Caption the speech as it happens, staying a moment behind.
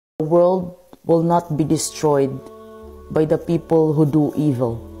The world will not be destroyed by the people who do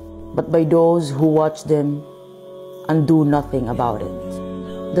evil, but by those who watch them and do nothing about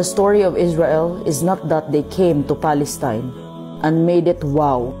it. The story of Israel is not that they came to Palestine and made it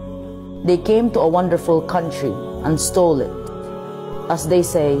wow. They came to a wonderful country and stole it. As they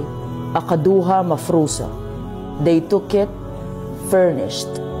say, akaduha mafrusa. They took it furnished.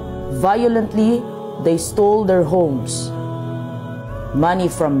 Violently, they stole their homes, money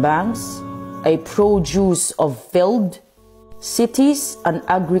from banks, a produce of field, cities, and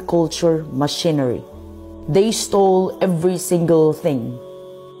agriculture machinery. They stole every single thing.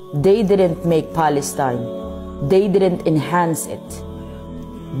 They didn't make Palestine. They didn't enhance it.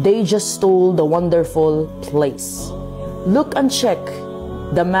 They just stole the wonderful place. Look and check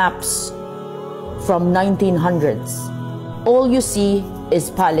the maps from 1900s. All you see is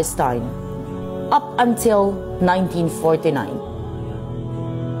Palestine up until 1949.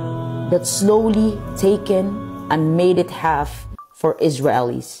 That slowly taken and made it half for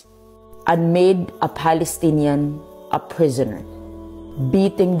Israelis and made a Palestinian a prisoner,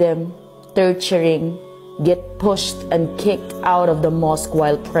 beating them, torturing, get pushed and kicked out of the mosque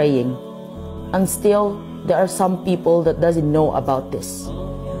while praying. And still, there are some people that doesn't know about this.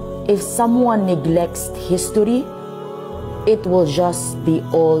 If someone neglects history, it will just be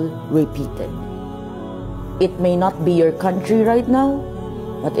all repeated. It may not be your country right now,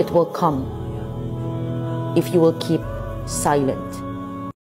 but it will come if you will keep silent.